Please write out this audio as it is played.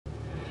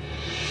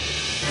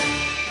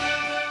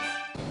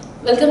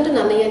Welcome to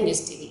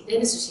nannayanewstv.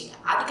 నేను సుశీల.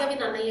 ఆదికవి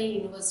Nannaya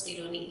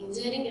యూనివర్సిటీలోని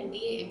engineering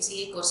MBA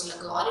MCA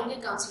కోర్సులకు all India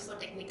council for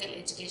technical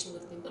education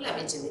గుర్తింపు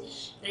లభించింది.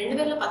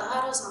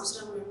 2016వ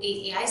సంవత్సరం నుండి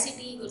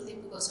ఏఐసిటిఈ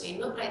గుర్తింపు కోసం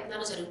ఎన్నో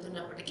ప్రయత్నాలు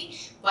జరుగుతున్నప్పటికీ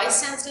వైస్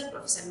ఛాన్సలర్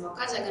ప్రొఫెసర్ మొక్క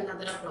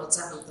జగన్నాథరావు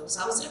ప్రోత్సాహంతో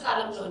సంవత్సర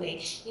కాలంలోనే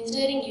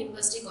ఇంజనీరింగ్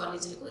యూనివర్సిటీ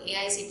కాలేజీలకు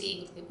ఏఐసిటిఈ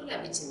గుర్తింపు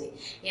లభించింది.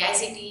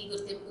 ఏఐసిటిఈ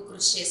గుర్తింపుకు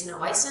కృషి చేసిన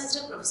వైస్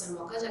ఛాన్సలర్ ప్రొఫెసర్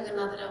మొక్క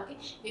జగన్నాథరావుకి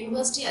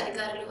యూనివర్సిటీ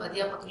అధికారులు,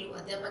 అధ్యాపకులు,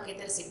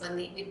 అధ్యాపకేతర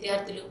సిబ్బంది,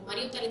 విద్యార్థులు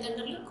మరియు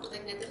తల్లిదండ్రులు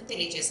కృతజ్ఞతలు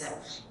తెలియజేశారు.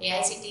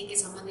 ఏఐసిటిఈకి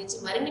సంబంధించి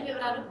మరిన్ని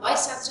వివరాలు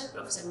వైస్ ఛాన్సలర్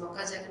ప్రొఫెసర్ మొక్క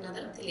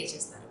జగన్నాథరావు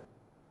తెలియజేస్తారు.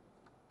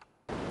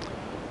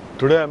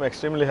 Today I am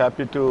extremely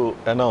happy to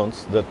announce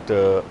that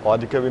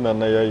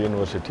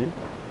Adikavinannayauniversity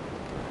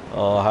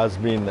has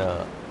been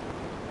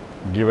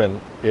given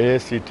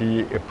AICTE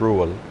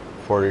approval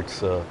for its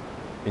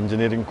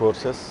engineering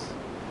courses,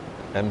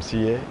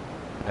 MCA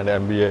and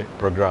MBA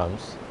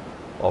programs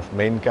of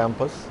main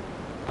campus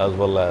as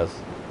well as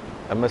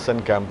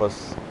MSN campus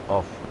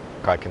of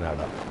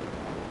Kakinada.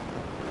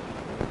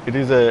 It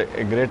is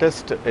a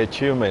greatest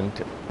achievement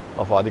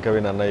of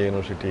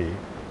Adikavinannayauniversity.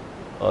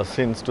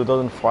 Since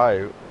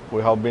 2005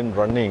 we have been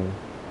running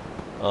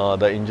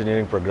the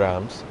engineering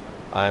programs,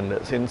 and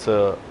since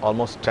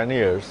almost 10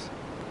 years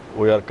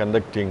we are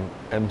conducting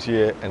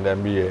MCA and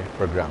MBA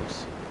programs.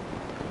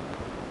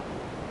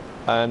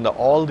 And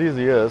all these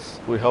years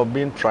we have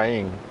been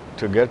trying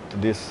to get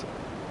this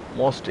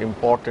most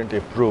important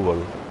approval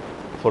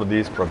for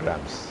these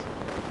programs.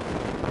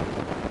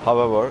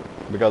 However,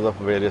 because of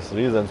various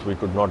reasons we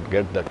could not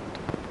get that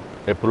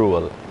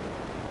approval.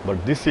 But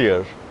this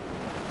year,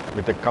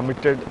 with a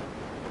committed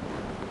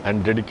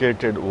and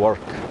dedicated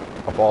work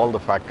of all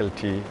the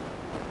faculty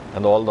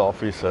and all the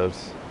officers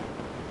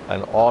and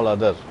all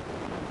other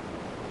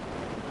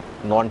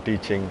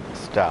non-teaching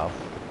staff,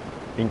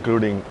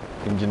 including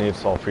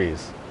engineers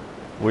office,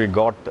 we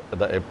got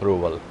the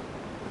approval,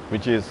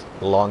 which is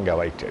long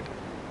awaited.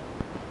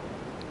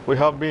 We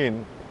have been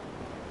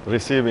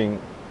receiving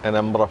a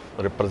number of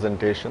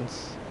representations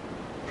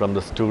from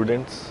the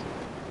students,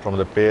 from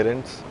the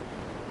parents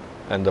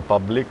and the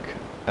public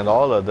and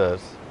all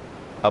others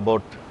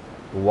about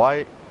why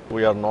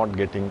we are not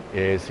getting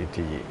AICTE,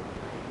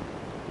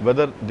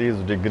 whether these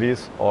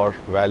degrees are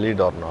valid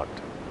or not.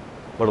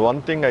 But one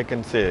thing I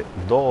can say,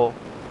 though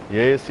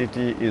AICTE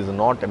is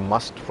not a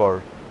must for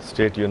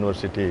state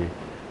university,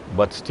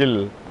 but still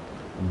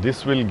this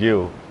will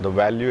give the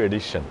value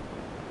addition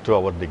to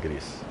our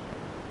degrees,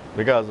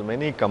 because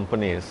many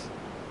companies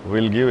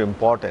will give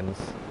importance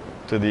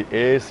to the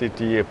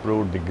AICTE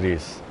approved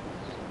degrees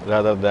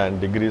rather than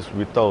degrees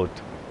without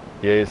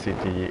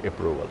AICTE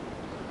approval.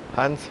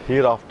 Hence,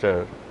 hereafter,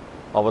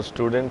 our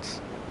students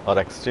are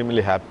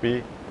extremely happy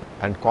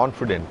and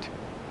confident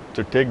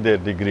to take their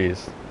degrees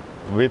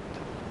with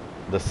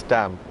the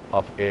stamp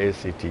of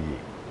AICTE.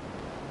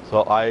 So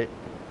I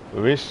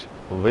wish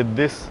with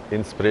this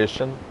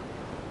inspiration,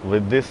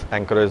 with this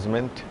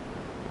encouragement,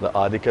 the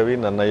Adikavi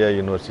Nannaya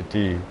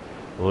University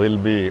will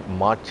be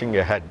marching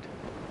ahead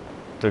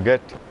to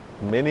get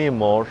many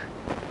more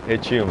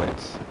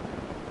achievements.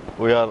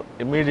 We are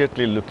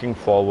immediately looking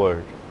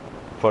forward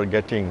for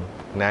getting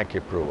NAC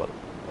approval.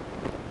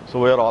 So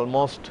we are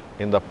almost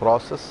in the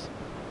process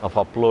of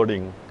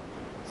uploading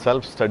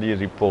self-study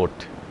report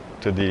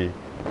to the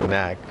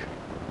NAC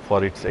for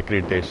its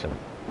accreditation.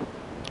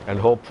 And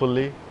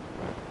hopefully,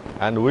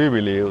 and we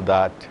believe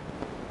that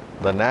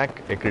the NAC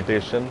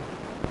accreditation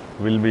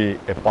will be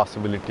a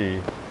possibility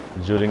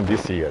during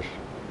this year.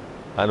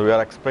 And we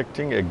are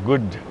expecting a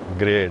good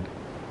grade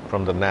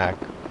from the NAC,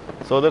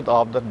 so that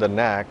after the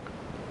NAC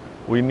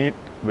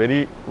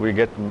we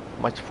get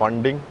much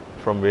funding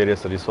from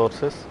various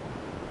resources,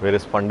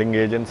 various funding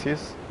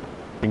agencies,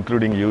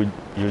 including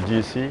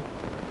UGC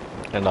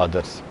and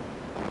others.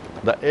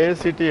 The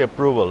AICTE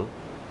approval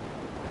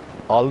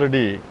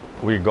already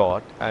we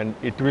got, and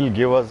it will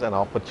give us an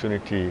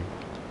opportunity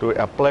to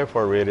apply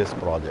for various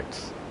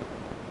projects.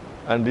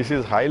 And this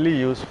is highly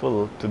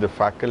useful to the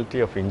faculty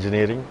of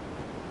engineering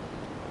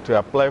to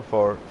apply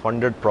for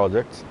funded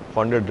projects,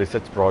 funded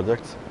research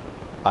projects,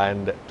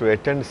 and to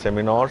attend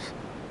seminars,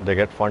 they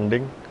get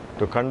funding.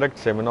 To conduct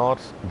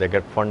seminars, they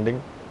get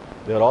funding.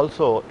 They are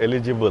also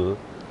eligible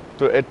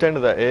to attend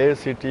the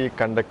AICTE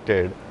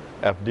conducted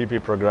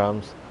FDP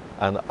programs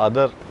and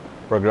other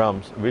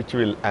programs which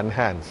will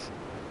enhance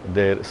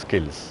their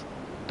skills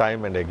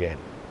time and again.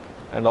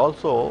 And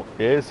also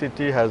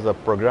AICTE has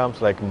programs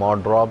like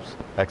mod drops,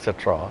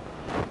 etc.,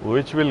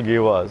 which will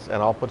give us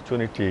an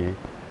opportunity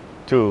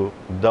to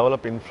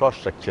develop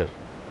infrastructure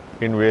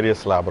in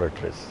various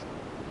laboratories.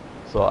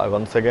 So I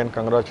once again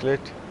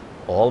congratulate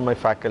all my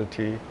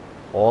faculty,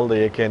 all the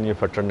AKNU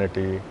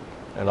fraternity,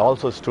 and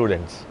also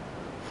students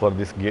for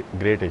this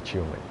great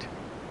achievement.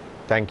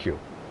 Thank you.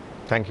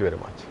 Thank you very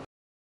much.